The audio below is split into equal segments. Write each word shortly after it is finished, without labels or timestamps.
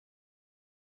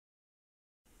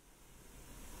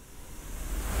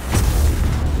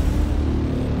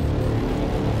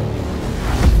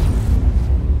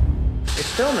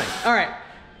All right.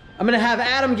 I'm gonna have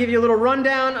Adam give you a little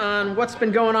rundown on what's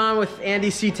been going on with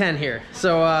Andy's C-10 here.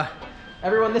 So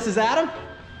everyone, this is Adam.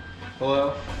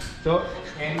 Hello. So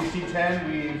Andy's C-10,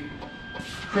 we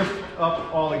crimped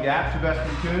up all the gaps the best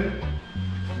we could.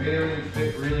 Made everything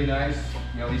fit really nice.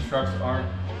 You know, these trucks aren't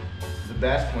the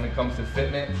best when it comes to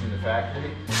fitment in the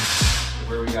factory. So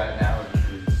where we got it now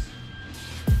is,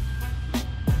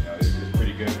 you know, it's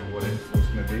pretty good for what it's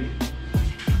gonna be.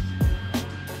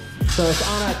 So it's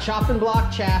on a CHOPPIN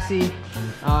block chassis.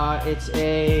 It's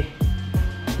a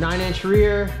 9-inch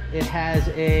rear. It has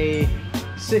a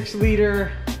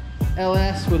 6-liter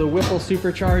LS with a Whipple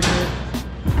Supercharger.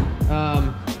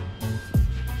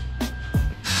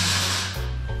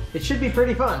 It should be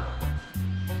pretty fun.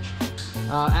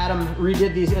 Adam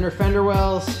redid these inner fender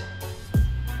wells,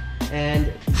 and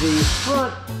the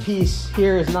front piece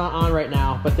here is not on right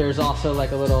now, but there's also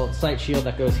like a little sight shield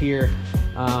that goes here.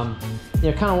 You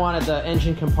know, kind of wanted the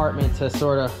engine compartment to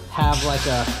sort of have like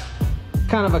a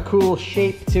kind of a cool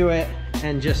shape to it,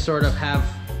 and just sort of have,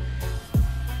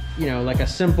 you know, like a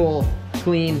simple,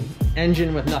 clean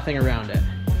engine with nothing around it.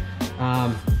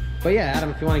 But yeah, Adam,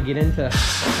 if you want to get into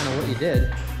kind of what you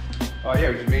did. Oh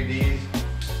yeah, we just made these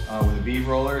with a bead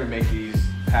roller to make these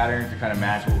patterns to kind of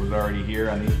match what was already here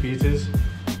on these pieces.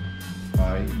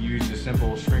 Used a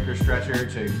simple shrinker stretcher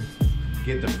to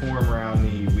get the form around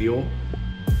the wheel.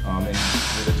 And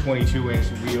with a 22-inch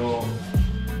wheel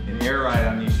and air ride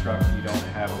on these trucks, you don't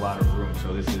have a lot of room.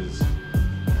 So this is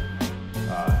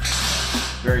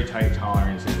very tight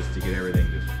tolerances to get everything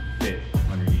to fit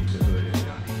underneath the hood and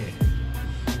on the head.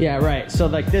 Yeah, right. So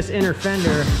like this inner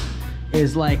fender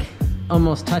is like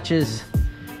almost touches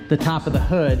the top of the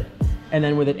hood, and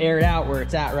then with it aired out where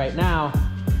it's at right now,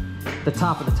 the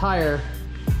top of the tire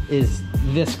is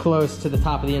this close to the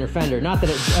top of the inner fender. Not that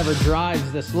it ever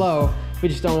drives this low, we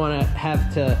just don't want to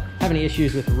have any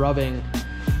issues with rubbing,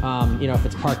 you know, if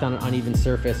it's parked on an uneven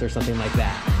surface or something like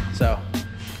that. So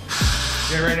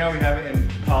yeah, right now we have it in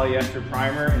polyester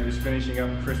primer and just finishing up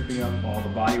and crisping up all the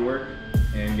body work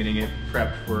and getting it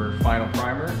prepped for final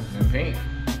primer and paint.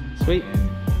 Sweet. And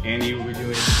Andy will be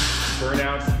doing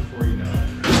burnouts before you know it.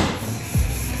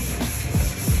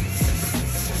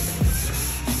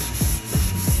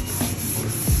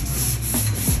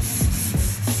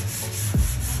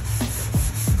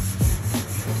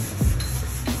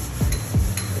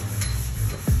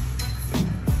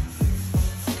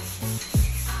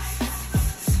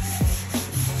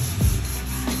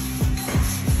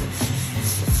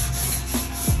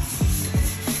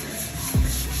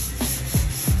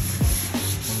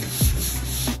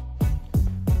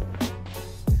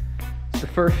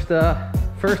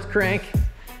 First crank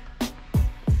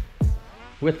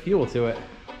with fuel to it.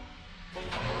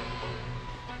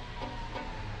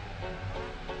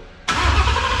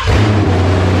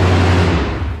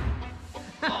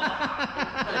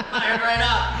 Fired right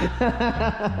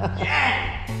up. Yeah.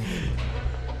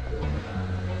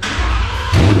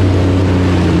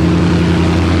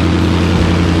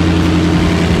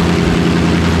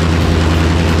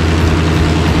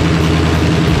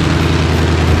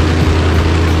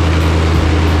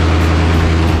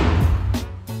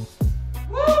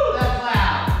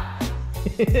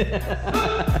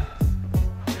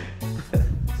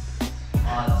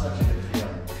 Oh, it's such a good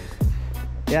feeling.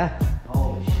 Yeah.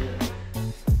 Holy shit.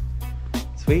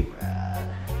 Sweet. Rad.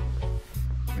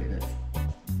 Bring it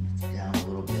down a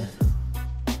little bit.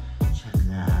 Check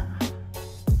that.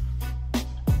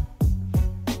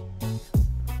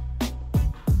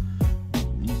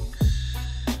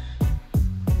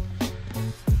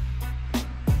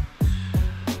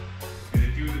 Did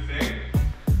it do the thing?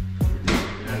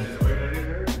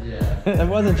 That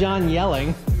wasn't John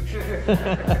yelling. Come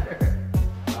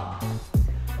on.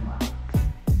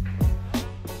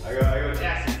 I go,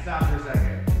 Jackson, stop for a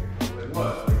second. Like,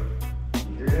 what? Like,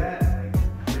 you hear that? Like,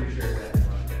 I'm pretty sure that's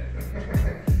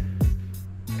okay.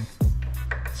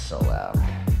 So loud.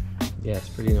 Yeah, it's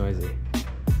pretty noisy.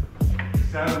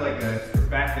 It sounded like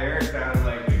back there, it sounded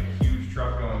like a huge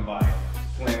truck going by,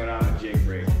 slamming on the jig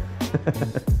brake.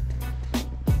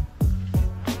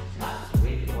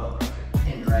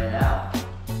 Right out.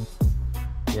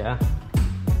 Yeah.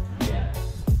 Yeah.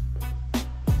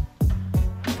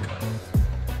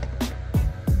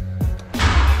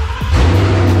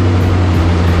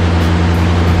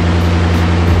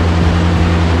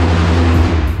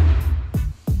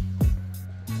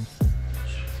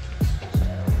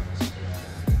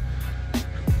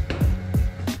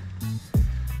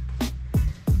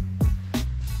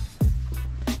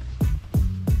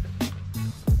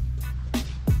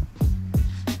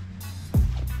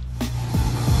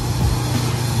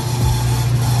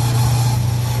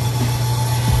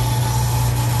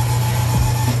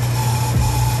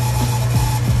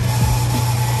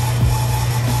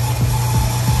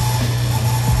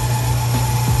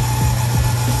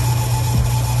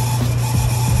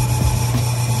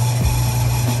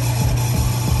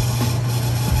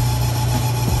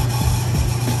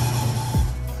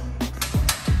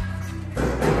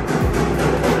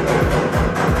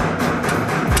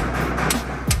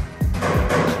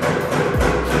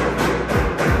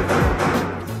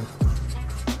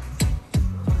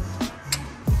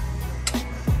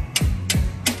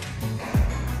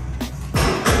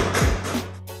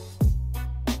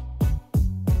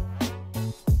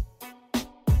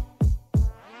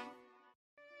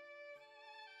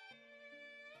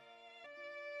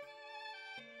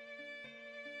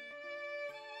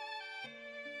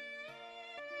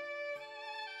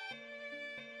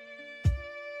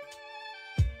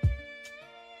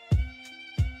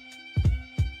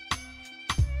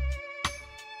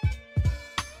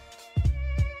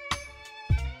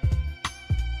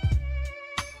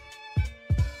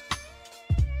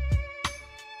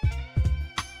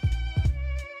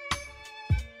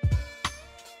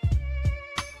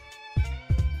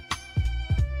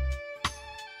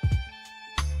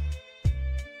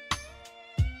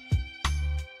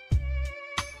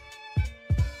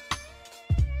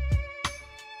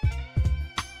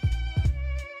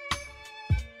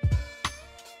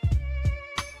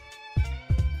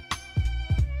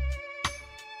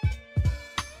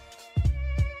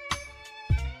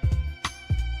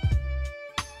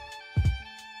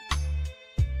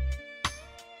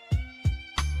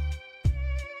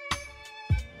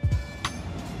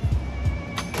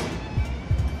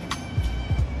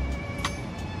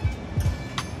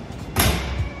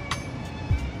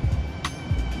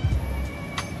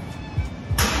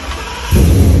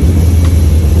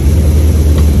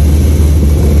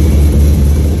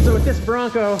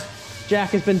 ago,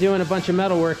 Jack has been doing a bunch of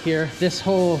metal work here. This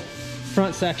whole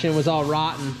front section was all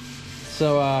rotten.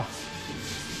 So,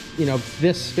 you know,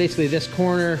 basically this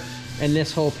corner and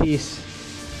this whole piece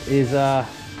is,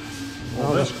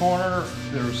 well, this corner,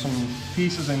 there's some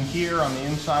pieces in here on the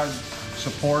inside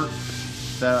support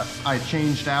that I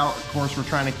changed out. Of course, we're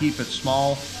trying to keep it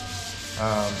small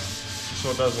so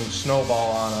it doesn't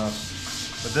snowball on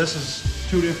us. But this is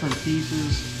 2 different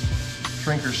pieces,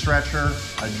 shrinker stretcher.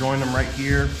 I joined them right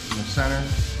here in the center.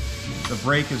 The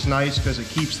brake is nice because it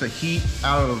keeps the heat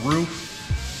out of the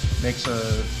roof, makes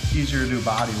it easier to do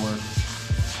body work.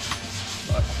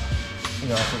 But, you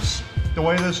know, because the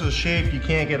way this is shaped, you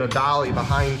can't get a dolly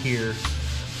behind here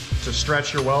to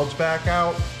stretch your welds back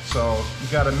out. So you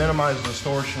got to minimize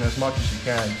distortion as much as you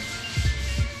can.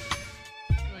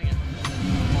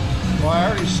 Well, I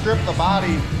already stripped the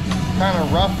body kind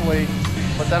of roughly,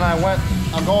 but then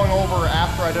I'm going over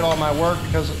after I did all my work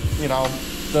because, you know,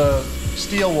 the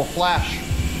steel will flash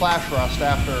rust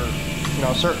after, you know,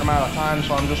 a certain amount of time.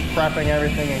 So I'm just prepping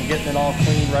everything and getting it all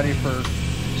clean, ready for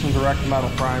some direct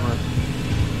metal primer.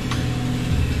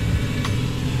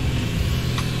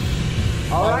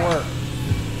 All right.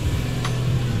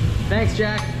 Thanks,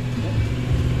 Jack.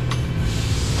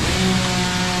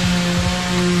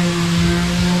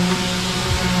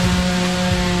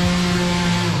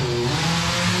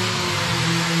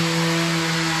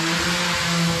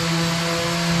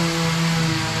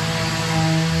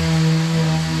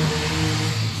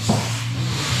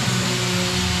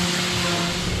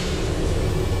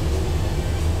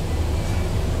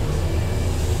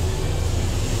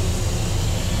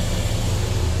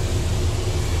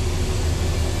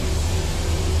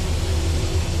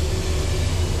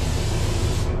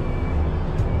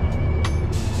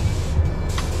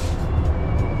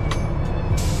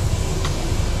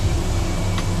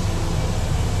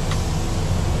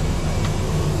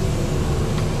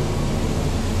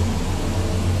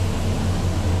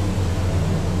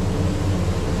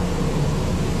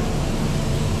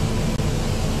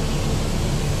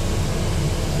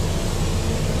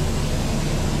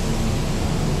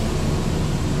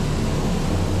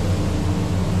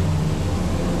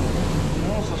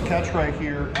 Catch right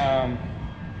here,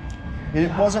 it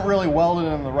wasn't really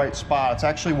welded in the right spot. It's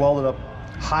actually welded up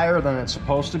higher than it's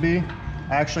supposed to be.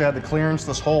 I actually had to clearance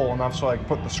this hole enough so I could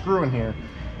put the screw in here.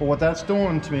 But what that's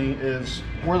doing to me is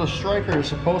where the striker is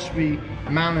supposed to be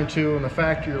mounted to in the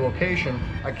factory location,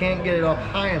 I can't get it up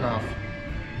high enough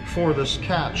for this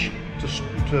catch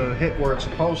to hit where it's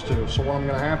supposed to. So what I'm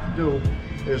gonna have to do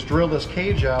is drill this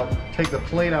cage out, take the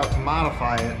plate out to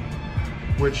modify it,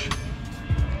 which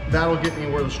that'll get me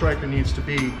where the striker needs to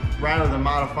be, rather than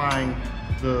modifying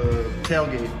the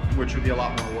tailgate, which would be a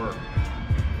lot more work.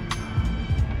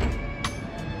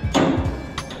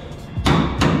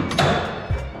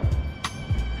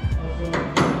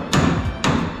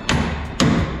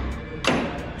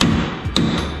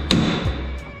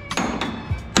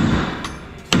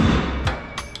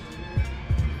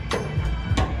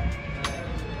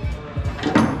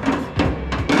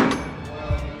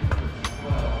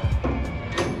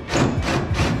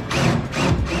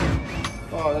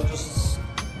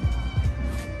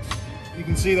 You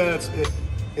can see that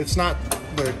it's not,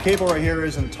 the cable right here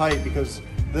isn't tight because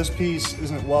this piece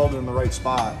isn't welded in the right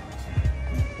spot.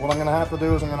 What I'm gonna have to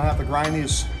do is I'm gonna have to grind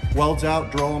these welds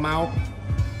out, drill them out,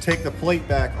 take the plate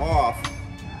back off,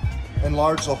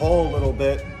 enlarge the hole a little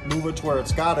bit, move it to where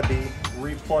it's gotta be,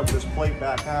 re-plug this plate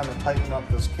back on and tighten up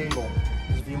this cable.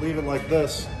 Because if you leave it like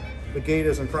this, the gate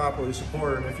isn't properly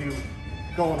supported, and if you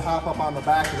go and hop up on the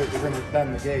back of it, you're gonna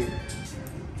bend the gate.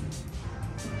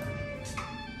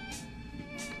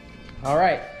 All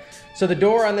right, so the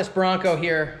door on this Bronco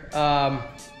here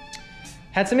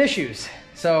had some issues.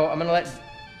 So I'm gonna let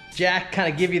Jack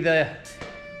kind of give you the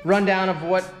rundown of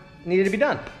what needed to be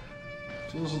done.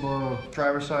 So this is the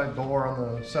driver's side door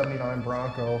on the 79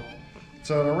 Bronco. It's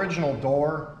an original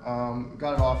door,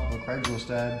 got it off of a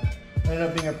Craigslist ad. It ended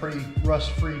up being a pretty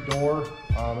rust-free door.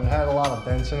 It had a lot of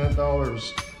dents in it though.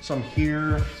 There's some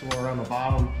here, some around the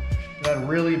bottom. It had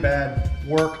really bad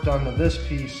work done to this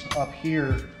piece up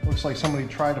here. Looks like somebody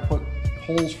tried to put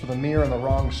holes for the mirror in the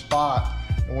wrong spot.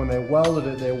 And when they welded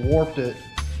it, they warped it.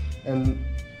 And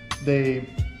they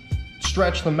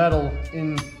stretched the metal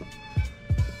in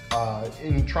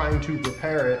trying to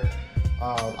repair it.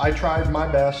 I tried my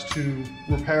best to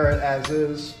repair it as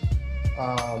is,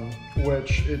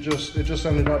 which it just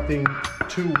ended up being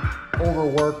too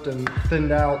overworked and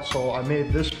thinned out. So I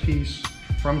made this piece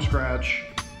from scratch,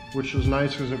 which is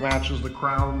nice because it matches the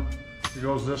crown. It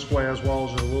goes this way as well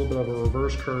as a little bit of a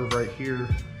reverse curve right here.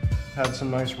 Had some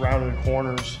nice rounded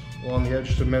corners. along the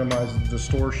edge to minimize the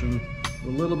distortion. A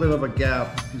little bit of a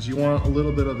gap, because you want a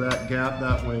little bit of that gap,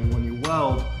 that way when you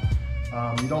weld,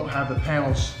 you don't have the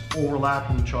panels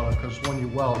overlapping each other, because when you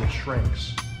weld it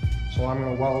shrinks. So I'm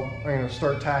going to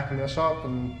start tacking this up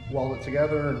and weld it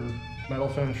together and metal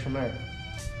finish from there.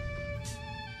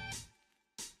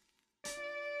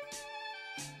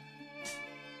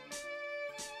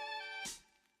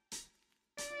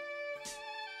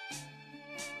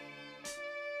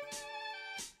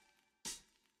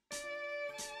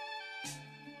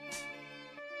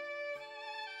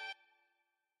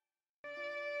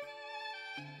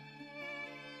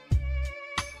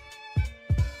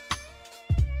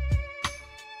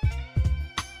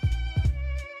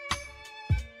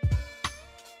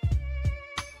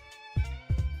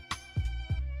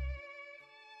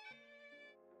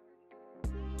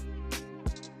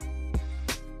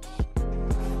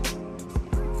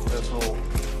 So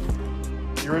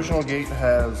the original gate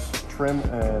has trim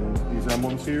and these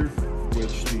emblems here,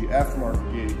 which the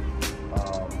aftermarket gate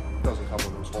doesn't come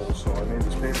with those holes. So I made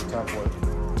this paper template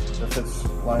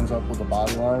that lines up with the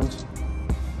body lines,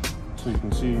 so you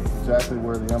can see exactly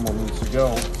where the emblem needs to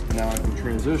go. Now I can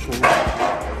transition.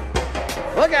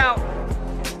 Look out!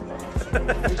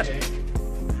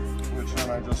 Which then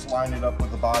I just lined it up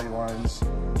with the body lines,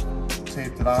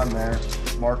 taped it on there,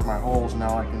 mark my holes.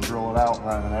 Now I can drill it out and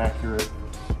I have an accurate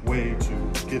way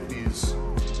to get these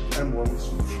emblems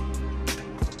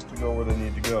to go where they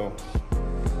need to go.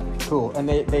 Cool, and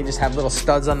they just have little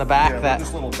studs on the back. Yeah, that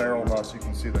just little barrel nuts. You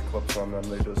can see the clips on them.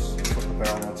 They just put the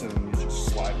barrel nuts in and you just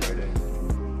slide right in.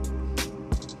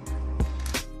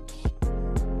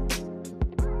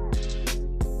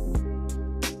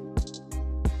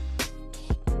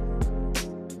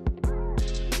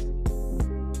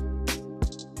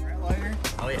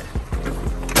 Oh yeah.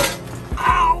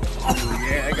 Ow! Oh,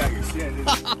 yeah, I got your shit,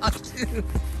 dude.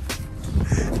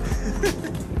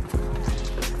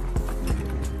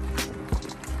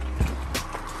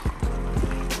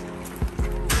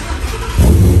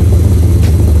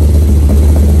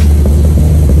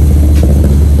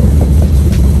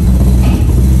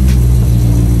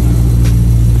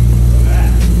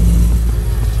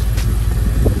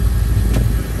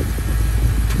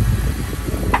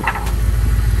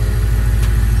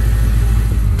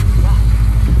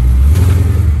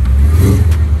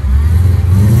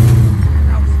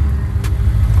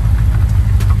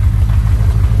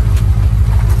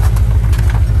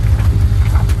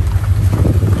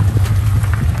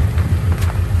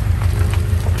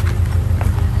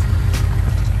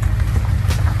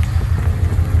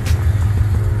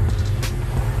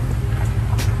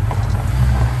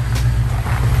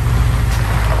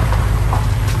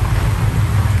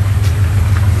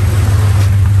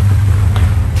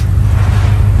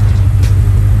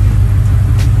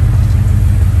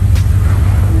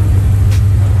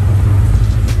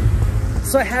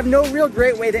 So I have no real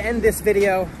great way to end this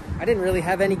video. I didn't really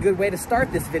have any good way to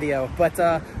start this video, but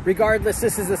regardless,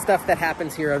 this is the stuff that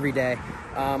happens here every day.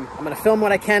 I'm gonna film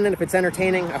what I can, and if it's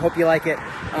entertaining, I hope you like it.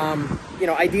 You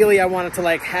know, ideally I wanted to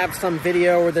like have some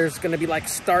video where there's gonna be like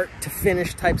start to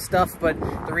finish type stuff, but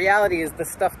the reality is the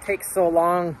stuff takes so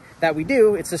long that we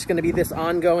do, it's just gonna be this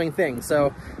ongoing thing.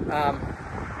 So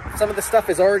some of the stuff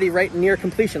is already right near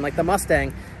completion, like the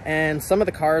Mustang, and some of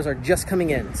the cars are just coming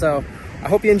in. So I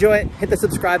hope you enjoy it. Hit the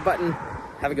subscribe button.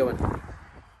 Have a good one.